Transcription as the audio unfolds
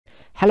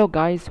Hello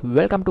guys,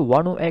 welcome to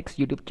 1OX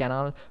YouTube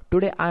channel.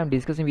 Today I am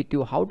discussing with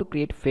you how to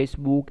create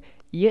Facebook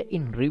year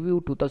in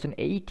review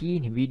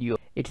 2018 video.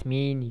 It's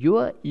mean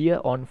your year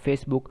on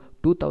Facebook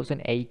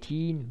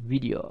 2018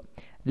 video.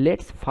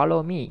 Let's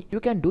follow me. You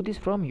can do this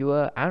from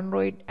your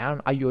Android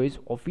and iOS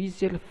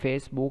official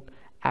Facebook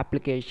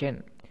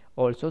application.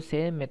 Also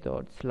same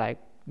methods like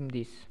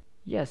this.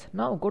 Yes,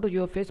 now go to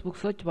your Facebook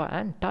search bar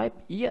and type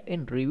year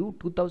in review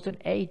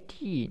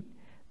 2018.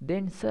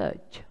 Then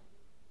search.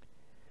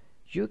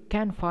 You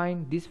can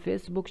find this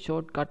Facebook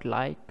shortcut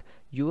like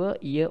your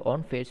year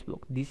on Facebook.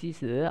 This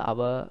is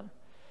our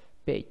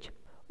page.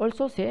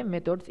 Also same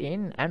methods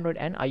in Android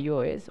and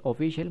iOS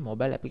official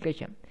mobile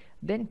application.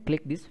 Then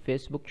click this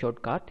Facebook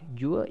shortcut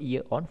your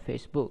year on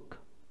Facebook.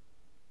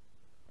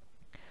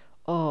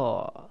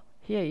 Oh,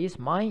 here is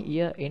my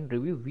year in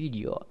review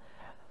video,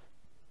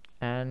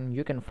 and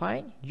you can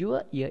find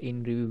your year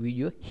in review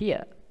video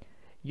here.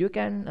 You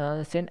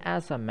can send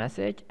us a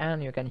message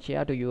and you can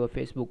share to your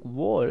Facebook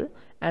wall,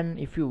 and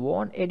if you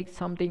want edit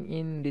something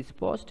in this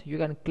post, you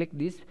can click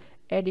this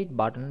edit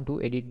button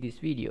to edit this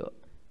video.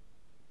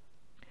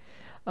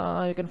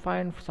 You can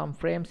find some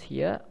frames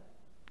here.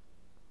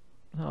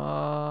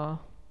 I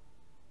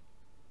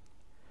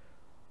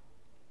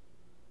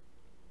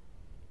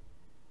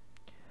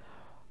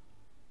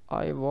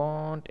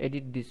won't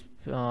edit this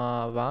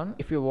one.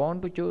 If you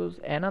want to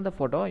choose another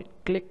photo,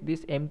 click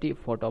this empty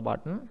photo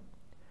button,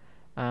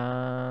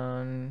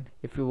 and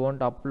if you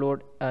want to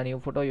upload a new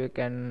photo, you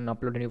can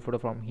upload a new photo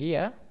from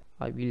here.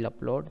 I will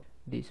upload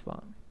this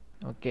one.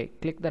 Okay,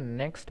 click the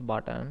next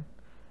button.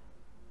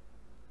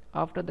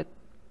 After the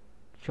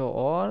show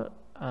all,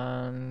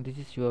 and this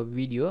is your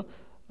video.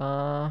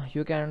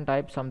 You can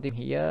type something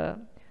here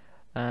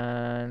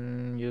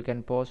and you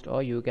can post,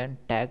 or you can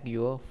tag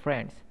your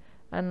friends,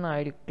 and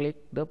I'll click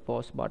the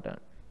post button.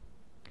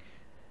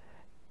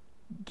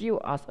 Give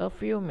us a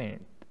few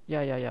minutes.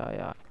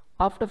 Yeah.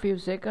 After few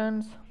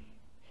seconds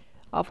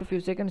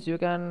you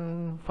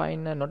can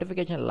find a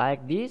notification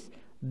like this.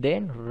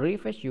 Then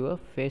refresh your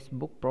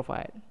Facebook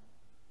profile.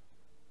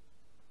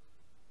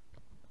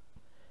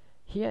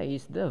 Here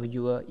is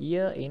your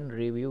year in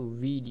review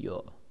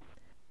video.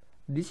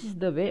 This is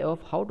the way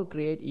of how to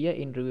create year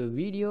in review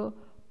video.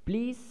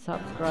 Please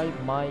subscribe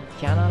my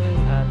channel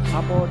and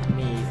support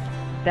me.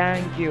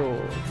 Thank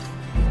you.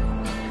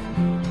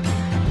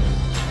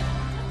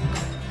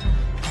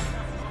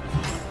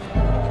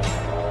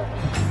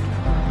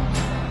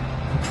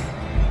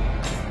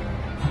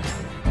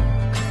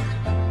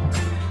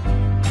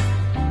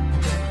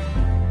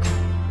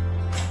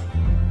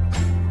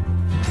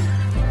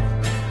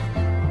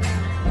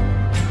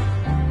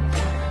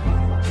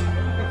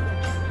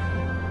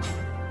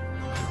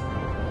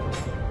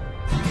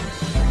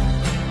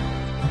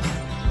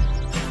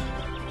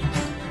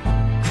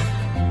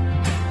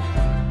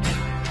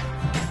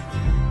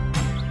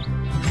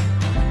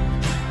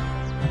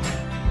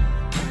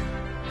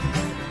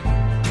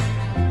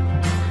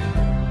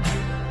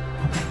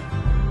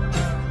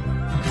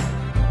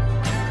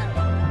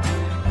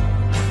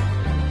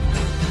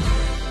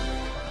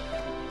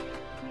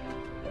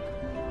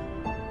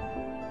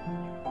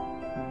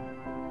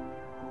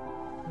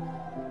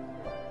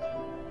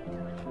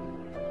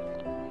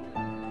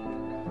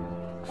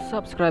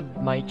 Subscribe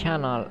my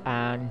channel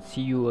and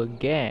see you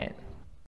again.